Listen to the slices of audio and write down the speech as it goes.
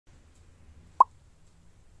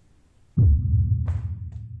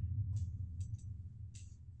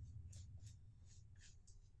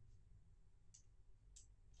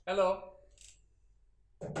Hello!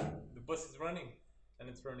 The bus is running, and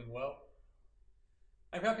it's running well.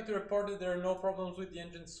 I'm happy to report that there are no problems with the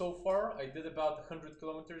engine so far. I did about 100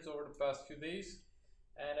 kilometers over the past few days,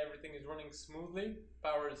 and everything is running smoothly.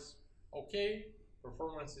 Power is okay,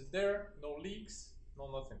 performance is there, no leaks,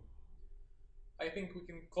 no nothing. I think we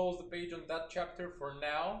can close the page on that chapter for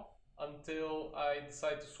now, until I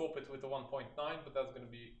decide to swap it with the 1.9, but that's going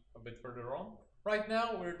to be a bit further on. Right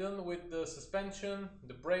now we're done with the suspension,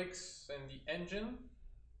 the brakes and the engine,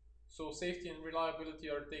 so safety and reliability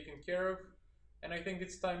are taken care of, and I think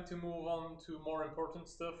it's time to move on to more important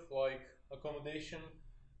stuff like accommodation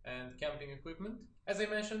and camping equipment. As I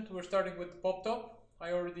mentioned, we're starting with the pop top.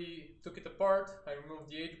 I already took it apart, I removed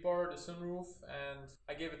the H-bar, the sunroof, and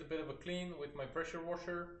I gave it a bit of a clean with my pressure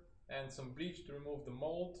washer and some bleach to remove the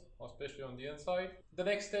mold, especially on the inside. The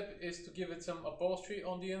next step is to give it some upholstery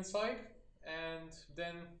on the inside and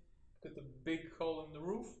then put a big hole in the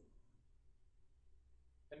roof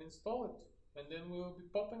and install it, and then we'll be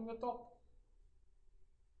popping the top.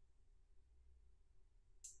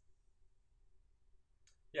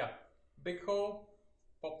 Yeah, big hole,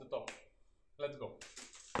 pop the top. Let's go.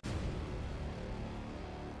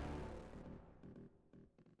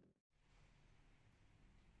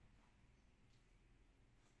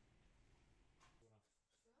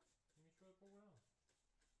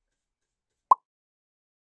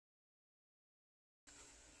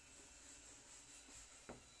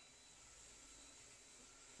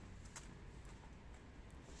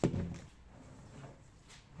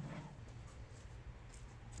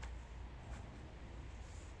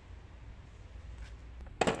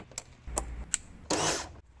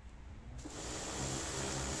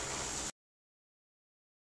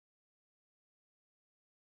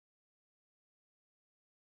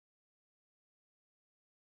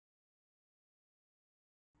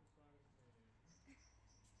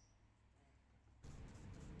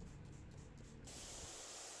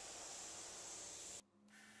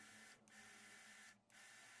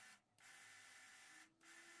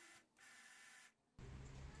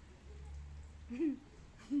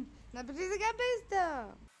 Não precisa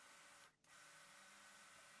cabeça.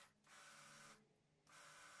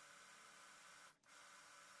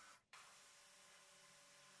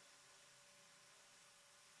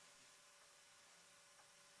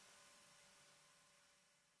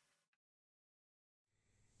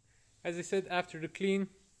 As I said, after the clean,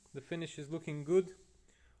 the finish is looking good.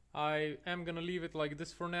 I am gonna leave it like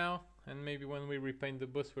this for now, and maybe when we repaint the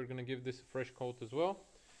bus we're gonna give this a fresh coat as well.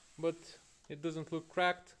 But it doesn't look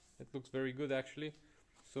cracked, it looks very good actually,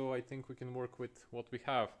 so I think we can work with what we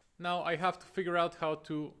have. Now I have to figure out how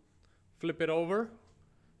to flip it over,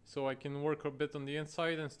 so I can work a bit on the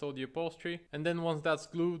inside, install the upholstery, and then once that's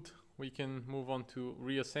glued we can move on to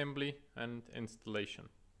reassembly and installation.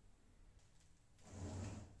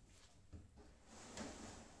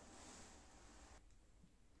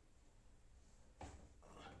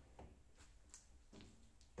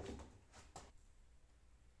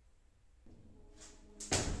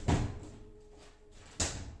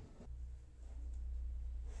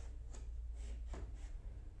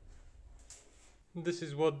 This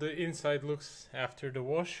is what the inside looks after the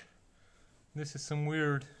wash. This is some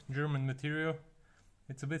weird German material.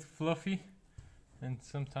 It's a bit fluffy, and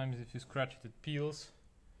sometimes if you scratch it, it peels.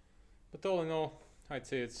 But all in all, I'd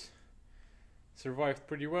say it's survived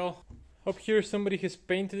pretty well. Up here somebody has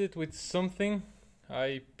painted it with something.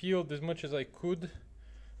 I peeled as much as I could,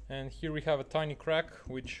 and here we have a tiny crack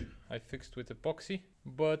which I fixed with epoxy.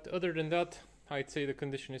 But other than that, I'd say the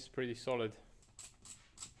condition is pretty solid.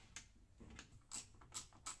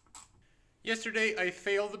 Yesterday I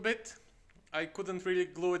failed a bit. I couldn't really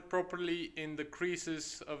glue it properly in the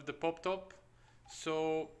creases of the pop top,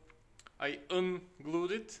 so I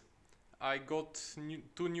unglued it. I got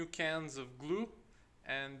two new cans of glue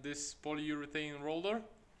and this polyurethane roller,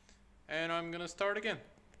 and I'm gonna start again.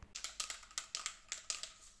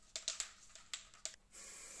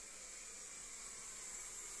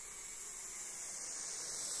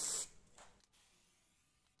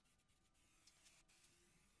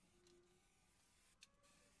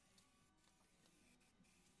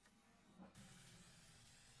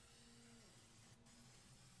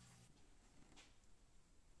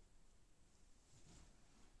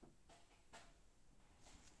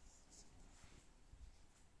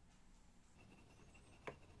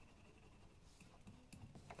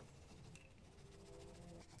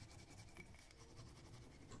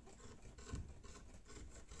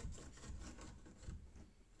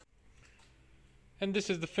 And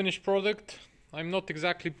this is the finished product. I'm not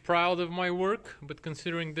exactly proud of my work, but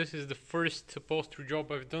considering this is the first upholstery job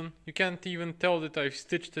I've done, you can't even tell that I've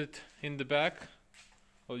stitched it in the back.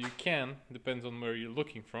 Well, you can, depends on where you're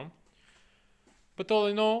looking from. But all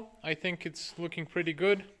in all, I think it's looking pretty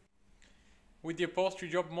good. With the upholstery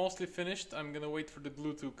job mostly finished, I'm gonna wait for the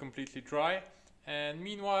glue to completely dry. And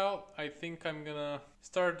meanwhile, I think I'm gonna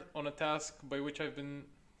start on a task by which I've been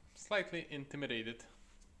slightly intimidated.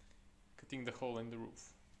 Cutting the hole in the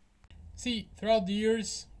roof. See, throughout the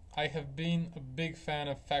years, I have been a big fan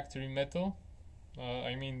of factory metal.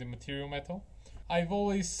 I mean the material metal. I've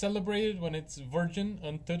always celebrated when it's virgin,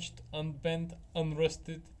 untouched, unbent,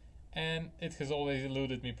 unrusted, and it has always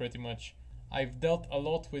eluded me pretty much. I've dealt a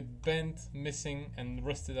lot with bent, missing, and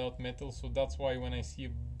rusted out metal, so that's why when I see a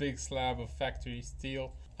big slab of factory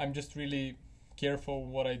steel, I'm just really careful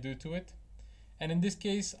what I do to it. And in this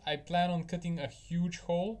case, I plan on cutting a huge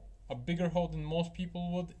hole, a bigger hole than most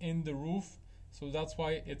people would in the roof, so that's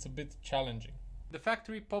why it's a bit challenging. The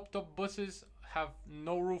factory pop-top buses have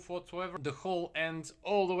no roof whatsoever. The hole ends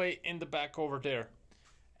all the way in the back over there.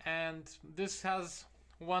 And this has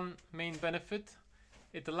one main benefit.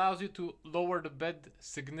 It allows you to lower the bed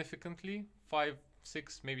significantly, 5,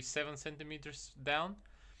 6, maybe 7 centimeters down,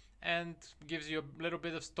 and gives you a little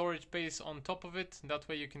bit of storage space on top of it. That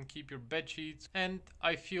way you can keep your bed sheets, and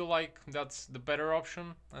I feel like that's the better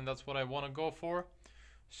option, and that's what I want to go for.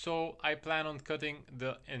 So I plan on cutting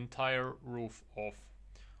the entire roof off.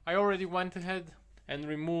 I already went ahead and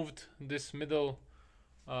removed this middle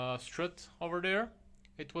strut over there.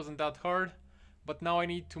 It wasn't that hard, but now I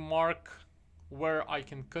need to mark where I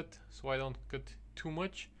can cut so I don't cut too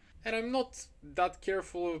much. And I'm not that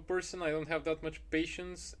careful of a person, I don't have that much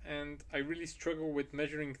patience, and I really struggle with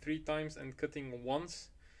measuring 3 times and cutting once.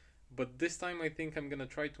 But this time I think I'm gonna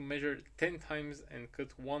try to measure 10 times and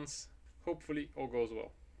cut once. Hopefully all goes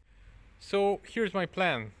well. So here's my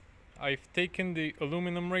plan. I've taken the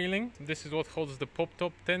aluminum railing. This is what holds the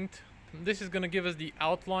pop-top tent. This is gonna give us the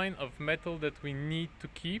outline of metal that we need to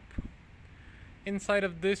keep. Inside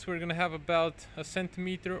of this we're gonna have about a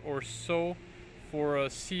centimeter or so for a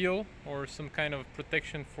seal or some kind of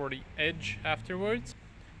protection for the edge afterwards.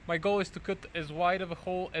 My goal is to cut as wide of a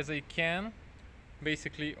hole as I can,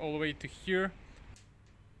 basically all the way to here.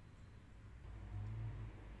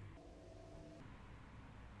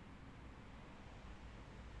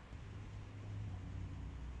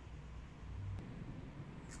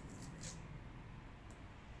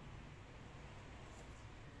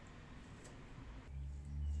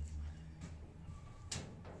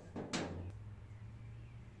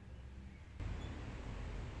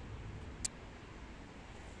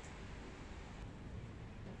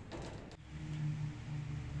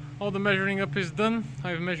 All the measuring up is done.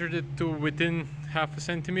 I've measured it to within half a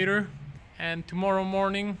centimeter. And tomorrow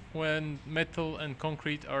morning, when metal and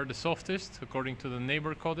concrete are the softest, according to the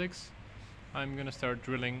neighbor codex, I'm gonna start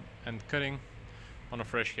drilling and cutting on a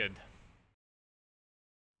fresh head.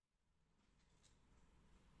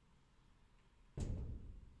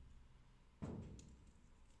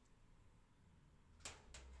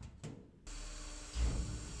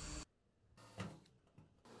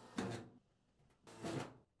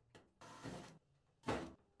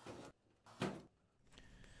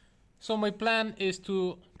 So my plan is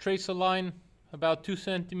to trace a line about 2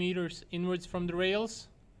 centimeters inwards from the rails,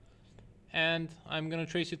 and I'm gonna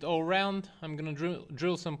trace it all around. I'm gonna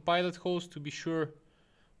drill some pilot holes to be sure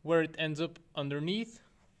where it ends up underneath.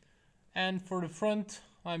 And for the front,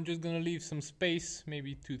 I'm just gonna leave some space,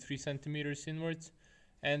 maybe 2-3 centimeters inwards,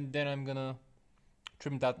 and then I'm gonna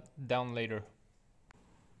trim that down later.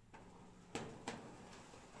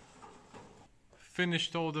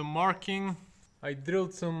 Finished all the marking. I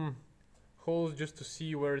drilled some holes just to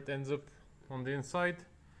see where it ends up on the inside.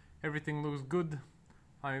 Everything looks good.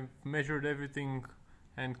 I've measured everything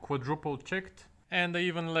and quadruple checked, and I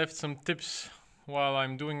even left some tips while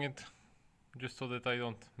I'm doing it just so that I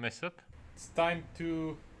don't mess up. It's time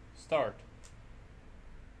to start.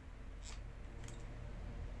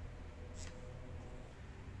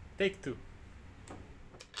 Take 2.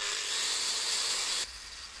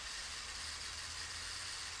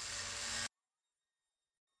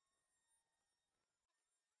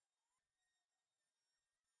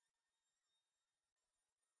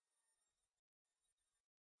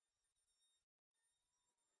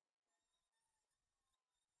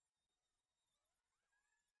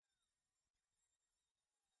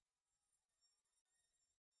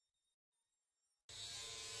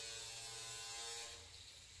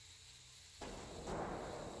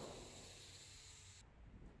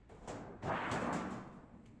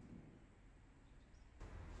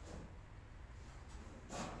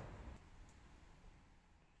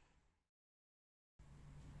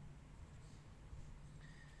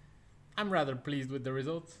 I'm rather pleased with the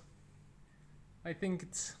results. I think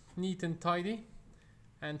it's neat and tidy,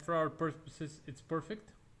 and for our purposes it's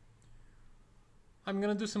perfect. I'm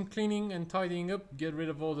gonna do some cleaning and tidying up, get rid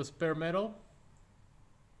of all the spare metal,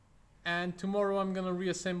 and tomorrow I'm gonna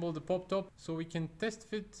reassemble the pop top so we can test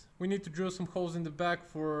fit. We need to drill some holes in the back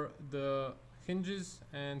for the hinges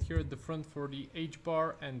and here at the front for the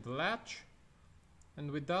H-bar and the latch,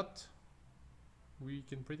 and with that we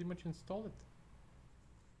can pretty much install it.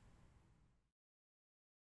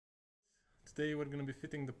 Today we're gonna be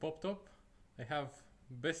fitting the pop top. I have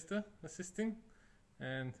Besta assisting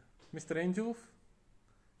and Mr. Angelov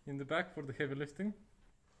in the back for the heavy lifting.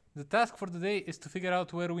 The task for the day is to figure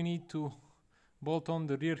out where we need to bolt on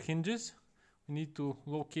the rear hinges. We need to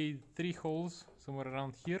locate 3 holes somewhere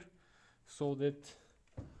around here so that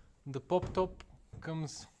the pop top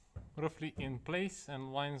comes roughly in place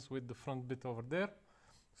and lines with the front bit over there.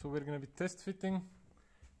 So we're going to be test fitting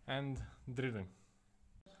and drilling.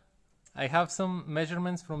 I have some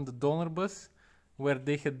measurements from the donor bus where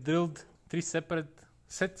they had drilled 3 separate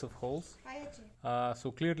sets of holes.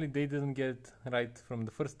 So clearly they didn't get it right from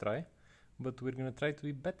the first try, but we're gonna try to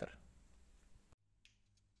be better.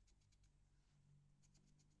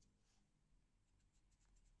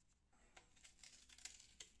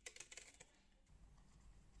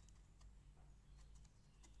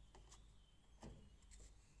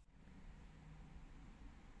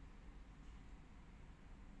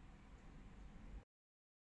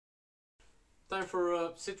 Time for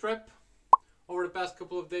a sit rep. Over the past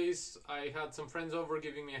couple of days I had some friends over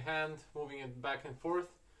giving me a hand, moving it back and forth,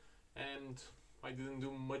 and I didn't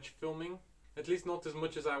do much filming, at least not as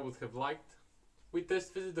much as I would have liked. We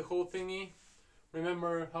test fitted the whole thingy.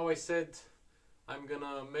 Remember how I said I'm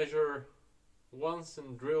gonna measure once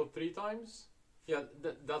and drill 3 times? Yeah,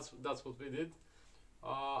 that's what we did.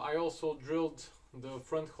 I also drilled the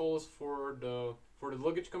front holes for the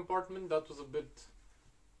luggage compartment. That was a bit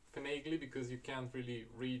finagly because you can't really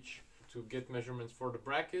reach to get measurements for the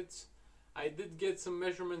brackets. I did get some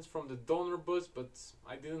measurements from the donor bus, but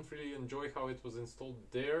I didn't really enjoy how it was installed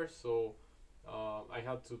there, so I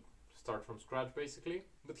had to start from scratch basically.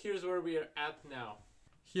 But here's where we are at now.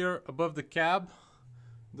 Here above the cab,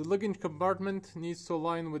 the luggage compartment needs to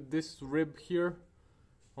align with this rib here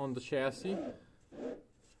on the chassis.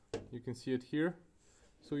 You can see it here.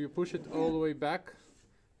 So you push it all the way back,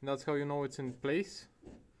 and that's how you know it's in place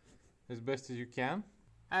as best as you can.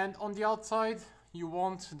 And on the outside you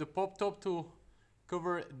want the pop top to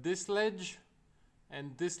cover this ledge,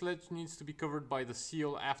 and this ledge needs to be covered by the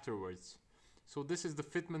seal afterwards. So this is the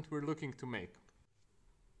fitment we're looking to make.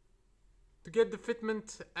 To get the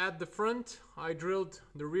fitment at the front, I drilled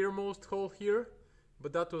the rearmost hole here,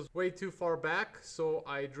 but that was way too far back, so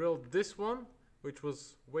I drilled this one, which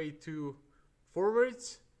was way too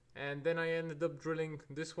forwards, and then I ended up drilling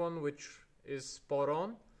this one, which is spot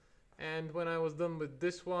on. And when I was done with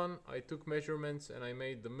this one, I took measurements and I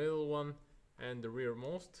made the middle one and the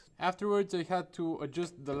rearmost. Afterwards I had to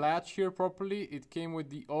adjust the latch here properly. It came with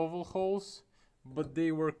the oval holes, but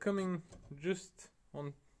they were coming just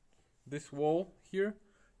on this wall here,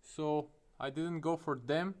 so I didn't go for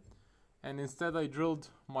them, and instead I drilled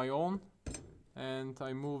my own, and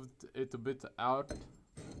I moved it a bit out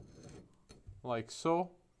like so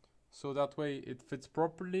that way it fits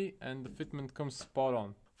properly and the fitment comes spot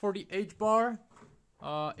on. For the H-bar,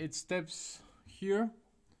 it steps here.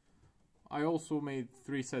 I also made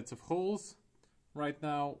 3 sets of holes. Right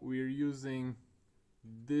now we're using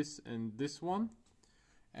this and this one,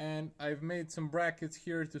 and I've made some brackets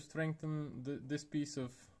here to strengthen this piece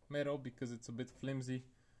of metal because it's a bit flimsy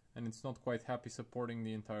and it's not quite happy supporting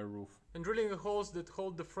the entire roof. And drilling the holes that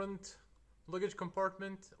hold the front luggage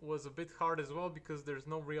compartment was a bit hard as well because there's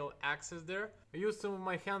no real access there. I used some of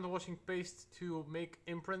my hand washing paste to make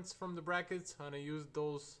imprints from the brackets, and I used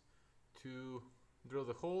those to drill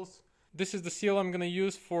the holes. This is the seal I'm gonna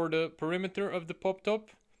use for the perimeter of the pop top.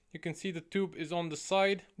 You can see the tube is on the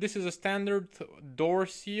side. This is a standard door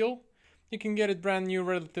seal. You can get it brand new,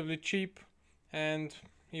 relatively cheap, and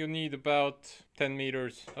you need about 10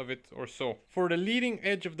 meters of it or so. For the leading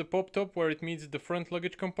edge of the pop top where it meets the front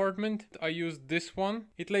luggage compartment, I used this one.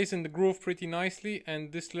 It lays in the groove pretty nicely,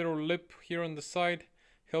 and this little lip here on the side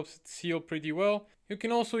helps it seal pretty well. You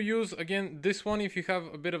can also use again this one if you have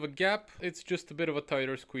a bit of a gap. It's just a bit of a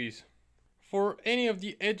tighter squeeze. For any of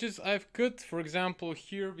the edges I've cut, for example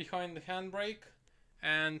here behind the handbrake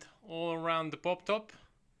and all around the pop top,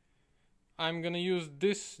 I'm gonna use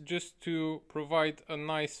this just to provide a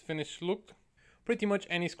nice finished look. Pretty much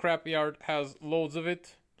any scrapyard has loads of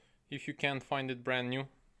it if you can't find it brand new.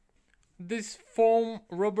 This foam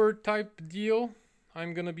rubber type deal,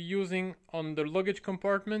 I'm gonna be using on the luggage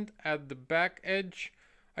compartment at the back edge.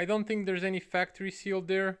 I don't think there's any factory seal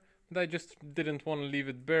there, but I just didn't want to leave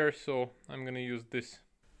it bare, so I'm gonna use this.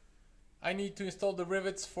 I need to install the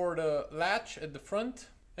rivets for the latch at the front,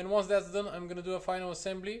 and once that's done, I'm gonna do a final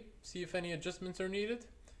assembly, see if any adjustments are needed.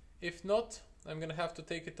 If not, I'm gonna have to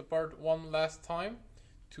take it apart one last time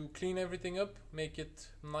to clean everything up, make it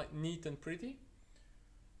neat and pretty,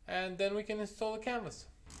 and then we can install the canvas.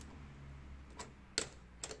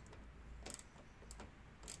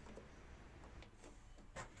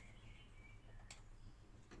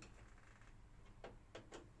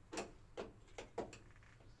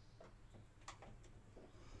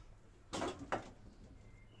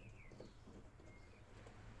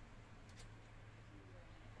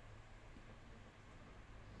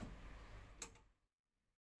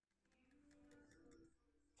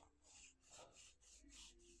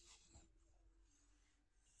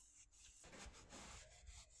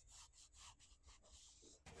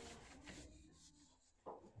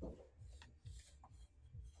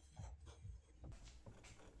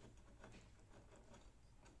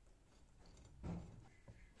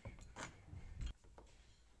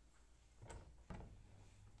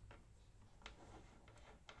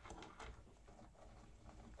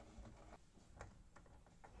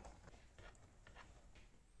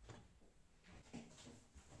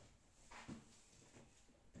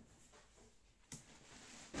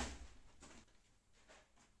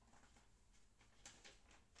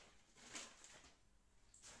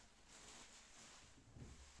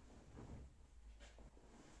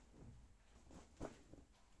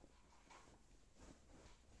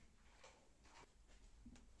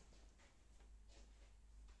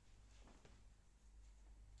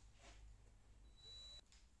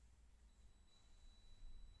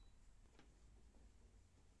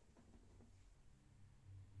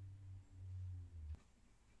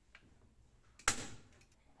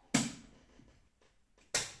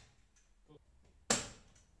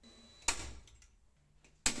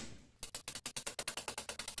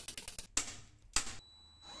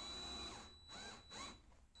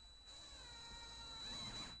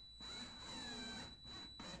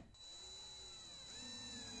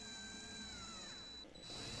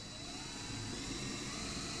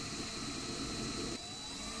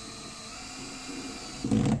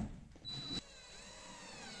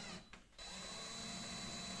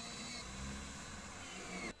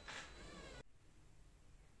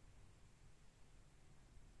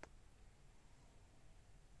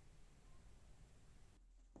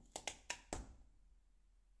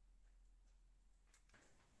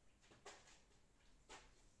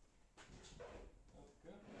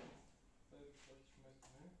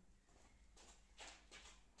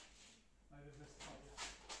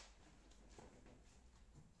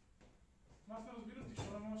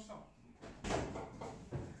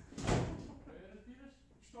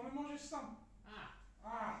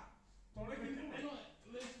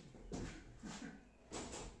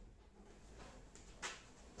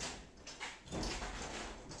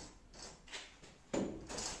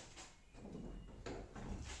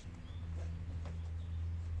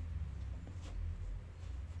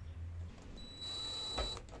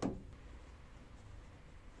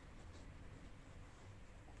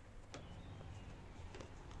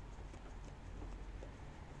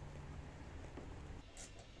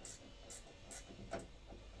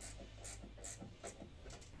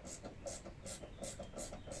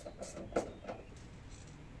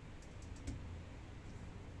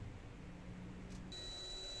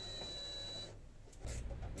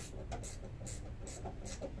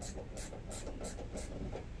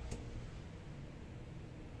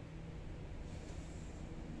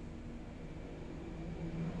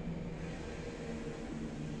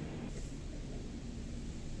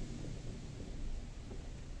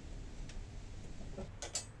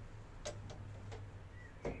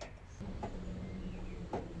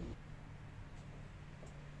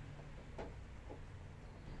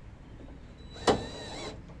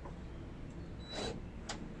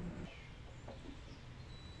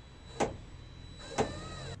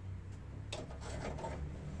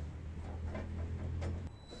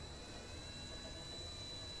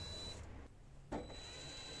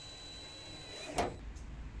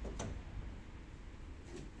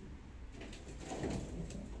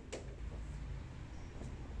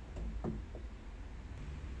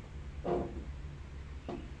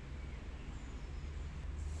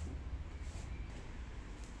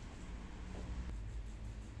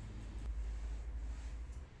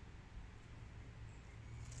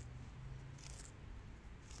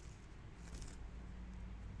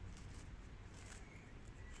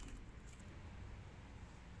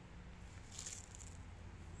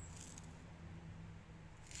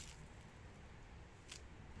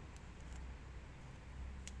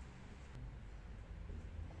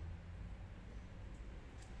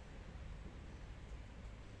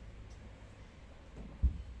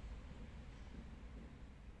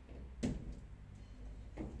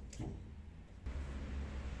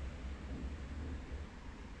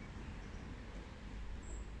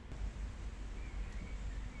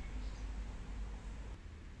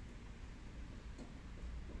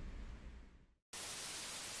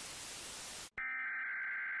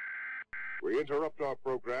 We interrupt our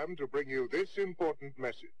program to bring you this important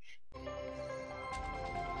message.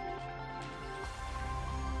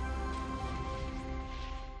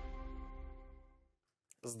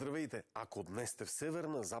 Здравейте! Ако днес сте в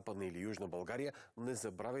Северна, Западна или Южна България, не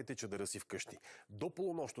забравяйте чадъра си вкъщи. До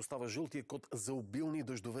полунощ остава жълтия код за обилни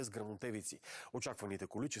дъждове с гръмотевици. Очакваните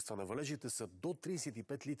количества на валежите са до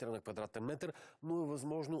 35 литра на квадратен метър, но е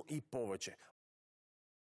възможно и повече.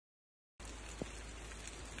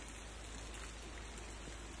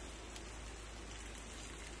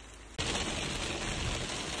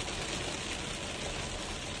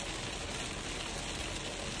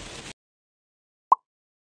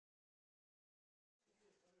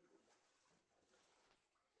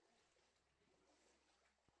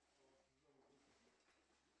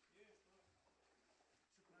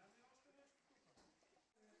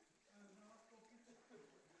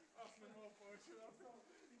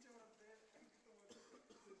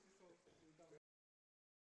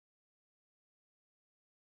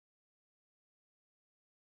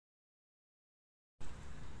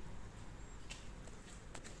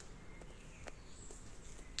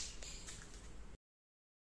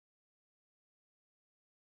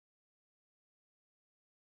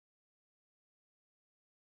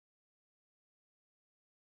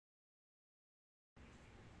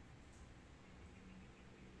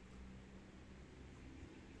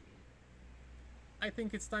 I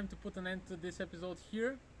think it's time to put an end to this episode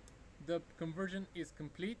here. The conversion is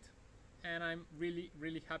complete and I'm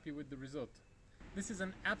really happy with the result. This is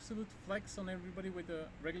an absolute flex on everybody with a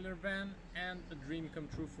regular van and a dream come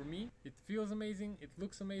true for me. It feels amazing, it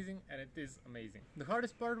looks amazing, and it is amazing. The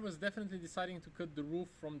hardest part was definitely deciding to cut the roof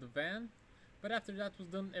from the van, but after that was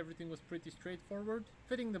done, everything was pretty straightforward.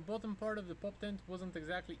 Fitting the bottom part of the pop tent wasn't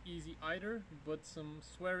exactly easy either, but some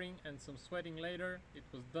swearing and some sweating later, it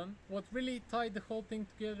was done. What really tied the whole thing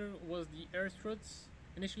together was the air struts.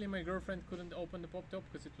 Initially my girlfriend couldn't open the pop top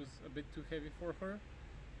because it was a bit too heavy for her,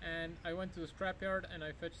 and I went to the scrapyard and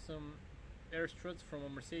I fetched some air struts from a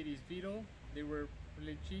Mercedes Vito. They were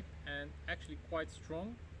really cheap and actually quite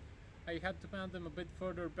strong. I had to mount them a bit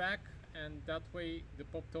further back, and that way the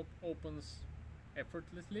pop top opens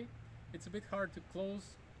effortlessly. It's a bit hard to close.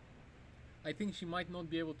 I think she might not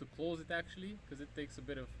be able to close it actually, because it takes a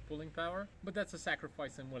bit of pulling power, but that's a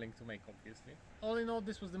sacrifice I'm willing to make, obviously. All in all,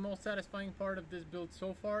 this was the most satisfying part of this build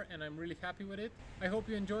so far, and I'm really happy with it. I hope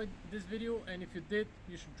you enjoyed this video, and if you did,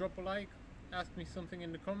 you should drop a like, ask me something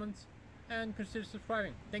in the comments, and consider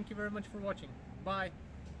subscribing. Thank you very much for watching. Bye!